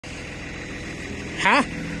Huh?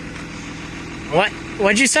 What?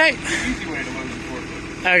 What'd you say? Easy way to load the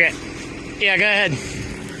forklift. Okay. Yeah, go ahead.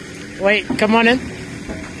 Wait, come on in.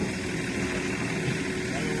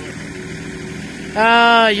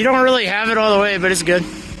 You don't really have it all the way, but it's good.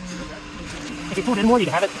 If you pull it in more, you'd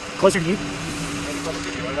have it closer to you.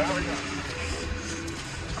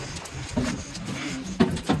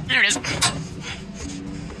 There it is.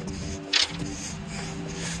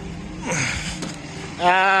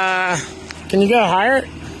 Can you go higher?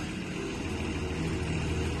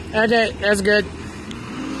 Okay, that's good.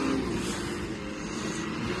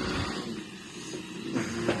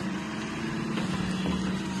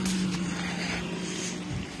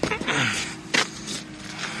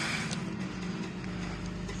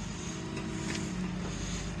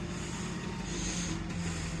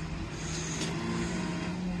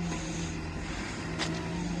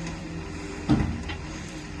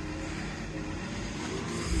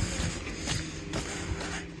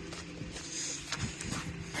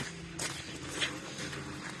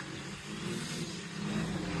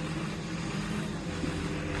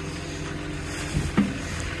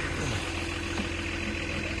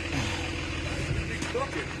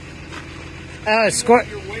 Oh, squirt.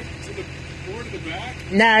 Your weight to the forward to the back?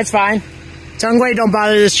 Nah, it's fine. Tongue weight don't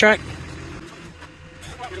bother this truck.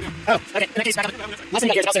 Oh, okay. In that case, back up. Last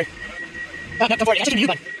thing you got here is about there. Oh, no, come forward. I should give you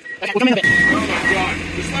one. Okay, we'll come in a bit. Oh my god.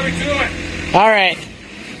 Just let me do it. Alright.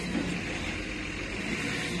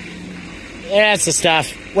 That's the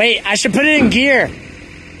stuff. Wait, I should put it in gear.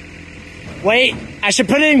 Wait, I should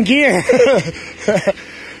put it in gear.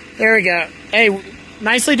 There we go. Hey,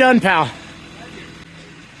 nicely done, pal.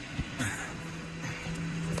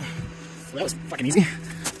 Well, that was fucking easy. I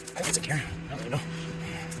think it's in gear. I don't really know.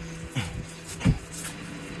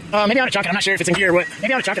 Maybe I ought to chuck it. I'm not sure if it's in gear or what.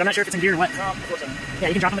 Maybe I ought to chuck it. I'm not sure if it's in gear or what. Yeah,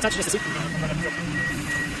 you can drop him a touch just to see.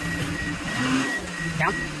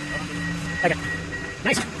 Down? Okay.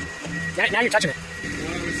 Nice. Now you're touching it. Well,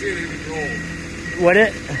 I'm going to see it even roll. Would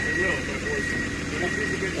it? It will, if I force it. But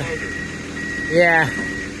it's a bit motor. Yeah.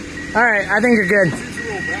 Alright, I think you're good. Since you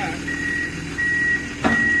roll back.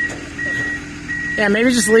 Yeah,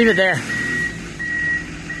 maybe just leave it there.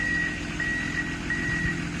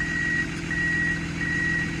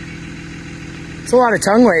 It's a lot of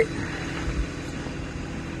tongue weight.